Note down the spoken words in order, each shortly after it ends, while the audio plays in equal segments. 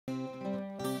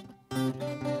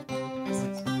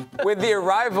With the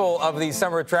arrival of the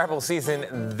summer travel season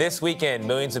this weekend,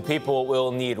 millions of people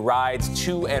will need rides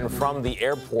to and from the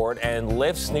airport, and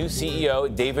Lyft's new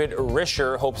CEO, David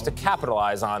Risher, hopes to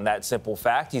capitalize on that simple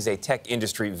fact. He's a tech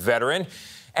industry veteran,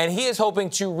 and he is hoping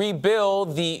to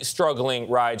rebuild the struggling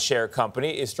rideshare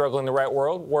company. Is struggling the right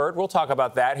word? We'll talk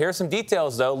about that. Here's some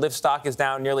details, though. Lyft stock is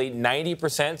down nearly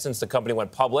 90% since the company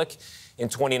went public in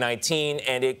 2019,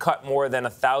 and it cut more than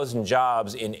 1,000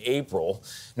 jobs in April.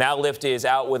 Now Lyft is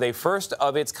out with a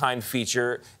first-of-its-kind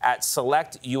feature at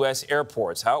select U.S.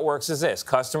 airports. How it works is this.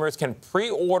 Customers can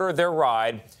pre-order their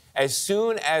ride as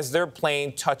soon as their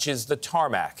plane touches the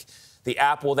tarmac. The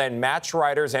app will then match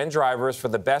riders and drivers for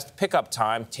the best pickup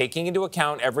time, taking into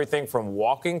account everything from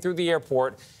walking through the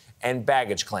airport and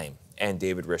baggage claim. And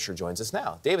David Risher joins us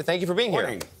now. David, thank you for being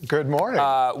here. Good morning.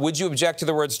 Would you object to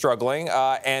the word struggling?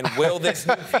 And will this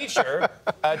new feature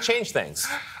change things?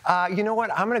 You know what?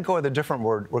 I'm going to go with a different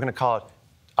word. We're going to call it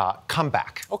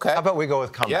comeback. Okay. How about we go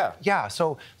with comeback? Yeah.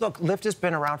 So, look, Lyft has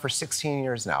been around for 16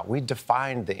 years now. We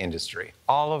defined the industry.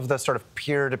 All of the sort of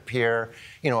peer-to-peer,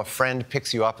 a friend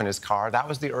picks you up in his car. That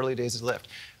was the early days of Lyft.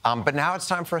 But now it's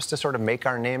time for us to sort of make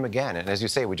our name again. And as you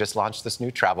say, we just launched this new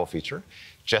travel feature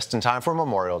just in time for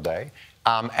Memorial Day.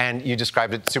 And you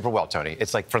described it super well, Tony.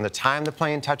 It's like from the time the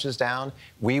plane touches down,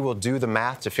 we will do the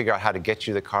math to figure out how to get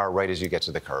you the car right as you get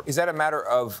to the curb. Is that a matter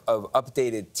of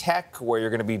updated tech where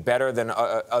you're going to be better than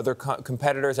other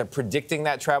competitors at predicting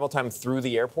that travel time through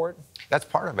the airport? That's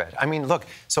part of it. I mean, look,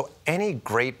 so any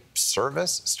great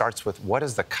service starts with what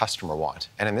does the customer want?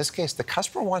 And in this case, the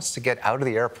customer wants to get out of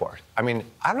the airport. I mean,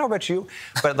 I don't know about you,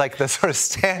 but like the sort of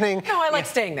standing... No, I like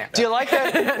staying there. Do you like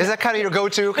that? Is that kind of your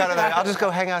go-to? Kind of like, I'll just go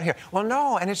hang out here. Well,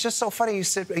 no, and it's just so funny.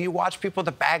 You watch people with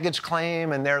the baggage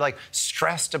claim, and they're like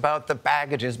stressed about the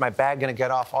baggage. Is my bag going to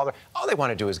get off? All they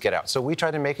want to do is get out. So we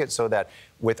try to make it so that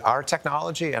with our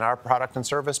technology and our product and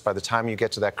service, by the time you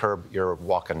get to that curb, you're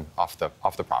walking off the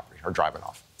property or driving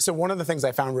off. So one of the things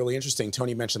I found really interesting,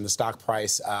 Tony mentioned the stock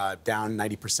price down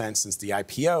 90% since the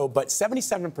IPO, but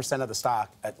 77% of the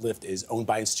stock at Lyft is owned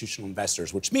by institutional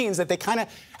investors, which means that they kind of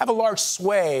have a large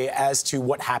sway as to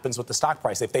what happens with the stock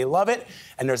price. If they love it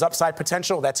and there's upside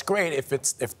potential, that's great. If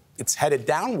it's headed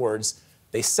downwards,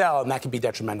 they sell, and that can be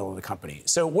detrimental to the company.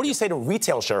 So what do you say to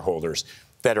retail shareholders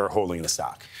that are holding the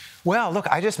stock? Well, look,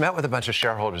 I just met with a bunch of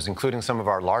shareholders, including some of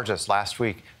our largest last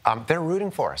week. They're rooting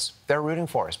for us. They're rooting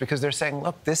for us because they're saying,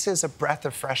 look, this is a breath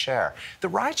of fresh air. The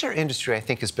rideshare industry, I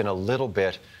think, has been a little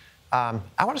bit, I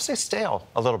want to say stale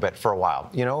a little bit for a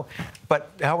while,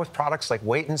 But now with products like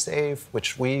Wait and Save,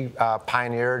 which we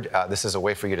pioneered, this is a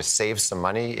way for you to save some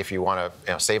money if you want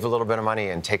to save a little bit of money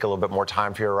and take a little bit more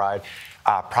time for your ride.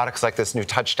 Products like this new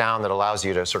touchdown that allows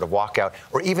you to sort of walk out,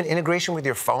 or even integration with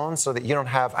your phone so that you don't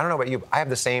have, I don't know about you, I have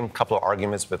the same couple of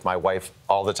arguments with my wife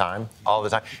all the time.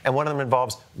 And one of them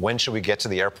involves, when should we get to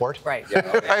the airport? Right.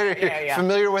 Yeah.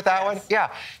 Familiar with that one?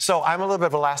 Yeah. So I'm a little bit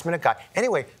of a last minute guy.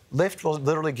 Anyway, Lyft will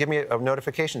literally give me a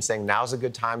notification saying, now's a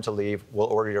good time to leave. We'll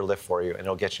order your Lyft for you, and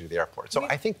it'll get you to the airport. So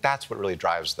I think that's what really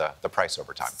drives the price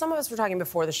over time. Some of us were talking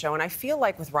before the show, and I feel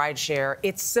like with rideshare,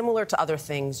 it's similar to other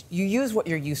things. You use what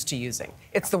you're used to using.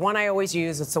 It's the one I always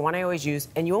use. It's the one I always use.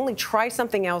 And you only try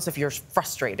something else if you're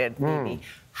frustrated, maybe.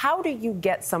 How do you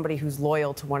get somebody who's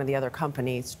loyal to one of the other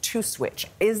companies to switch?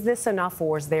 Is this enough,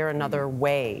 or is there another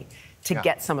way to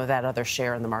get some of that other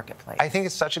share in the marketplace? I think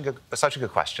it's such a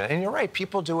good question. And you're right,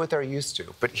 people do what they're used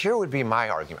to. But here would be my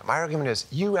argument. My argument is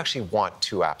you actually want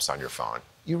two apps on your phone.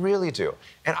 You really do.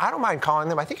 And I don't mind calling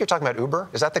them. I think you're talking about Uber.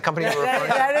 Is that the company you're referring to?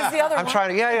 That is the other one.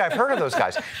 I've heard of those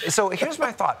guys. So here's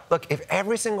my thought. Look, if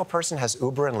every single person has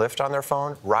Uber and Lyft on their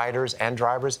phone, riders and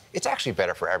drivers, it's actually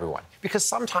better for everyone. Because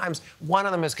sometimes one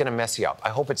of them is going to mess you up. I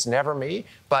hope it's never me.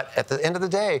 But at the end of the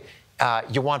day,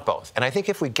 you want both. And I think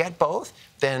if we get both,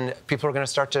 then people are going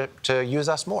to start to use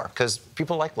us more because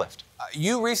people like Lyft.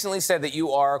 You recently said that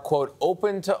you are, quote,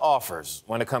 open to offers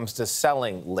when it comes to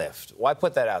selling Lyft. Why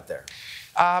put that out there?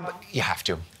 You have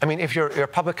to. I mean, if you're a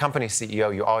public company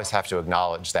CEO, you always have to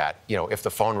acknowledge that, if the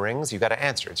phone rings, you've got to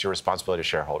answer. It's your responsibility to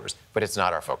shareholders. But it's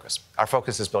not our focus. Our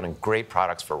focus is building great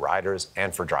products for riders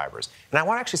and for drivers. And I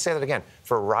want to actually say that again,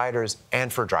 for riders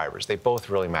and for drivers. They both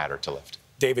really matter to Lyft.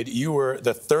 David, you were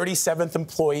the 37th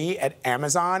employee at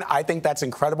Amazon. I think that's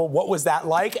incredible. What was that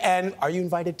like? And are you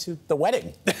invited to the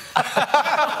wedding?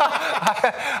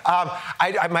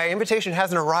 My invitation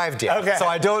hasn't arrived yet, so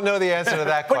I don't know the answer to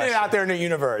that question. Putting it out there in the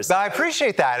universe. But I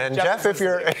appreciate that. And Jeff, if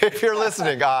you're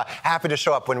listening, happy to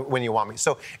show up when you want me.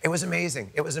 So it was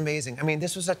amazing. It was amazing. I mean,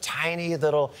 this was a tiny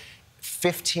little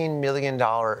 $15 million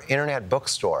internet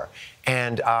bookstore.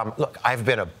 And look, I've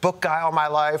been a book guy all my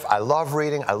life. I love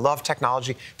reading. I love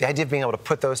technology. The idea of being able to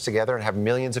put those together and have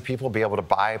millions of people be able to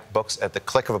buy books at the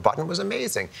click of a button was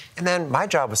amazing. And then my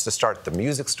job was to start the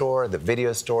music store, the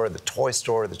video store, the toy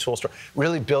store, the tool store,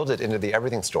 really build it into the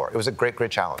everything store. It was a great,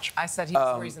 great challenge. I said he's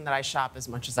the reason that I shop as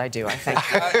much as I do. I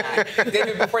think.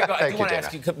 David, before you go, I do want to Dana.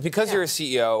 ask you, because you're a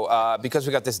CEO, because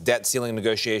we got this debt ceiling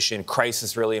negotiation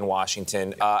crisis really in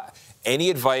Washington,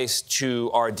 any advice to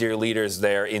our dear leaders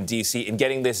there in D.C. in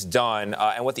getting this done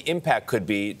and what the impact could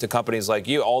be to companies like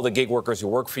you, all the gig workers who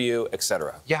work for you, et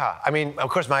cetera? Yeah, I mean, of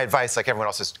course, my advice, like everyone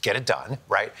else, is get it done,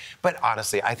 right? But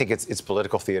honestly, I think it's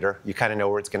political theater. You kind of know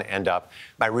where it's going to end up.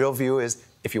 My real view is,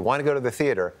 if you want to go to the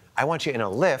theater, I want you in a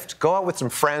Lyft. Go out with some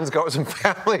friends, go out with some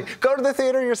family. Go to the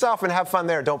theater yourself and have fun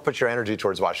there. Don't put your energy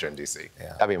towards Washington, D.C.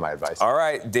 Yeah. That'd be my advice. All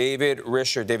right, David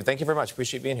Risher. David, thank you very much.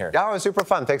 Appreciate being here. Yeah, it was super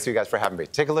fun. Thanks to you guys for having me.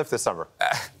 Take a Lyft this summer.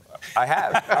 I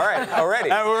have. All right, already.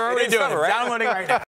 We're already doing summer, it. Right? Downloading right now.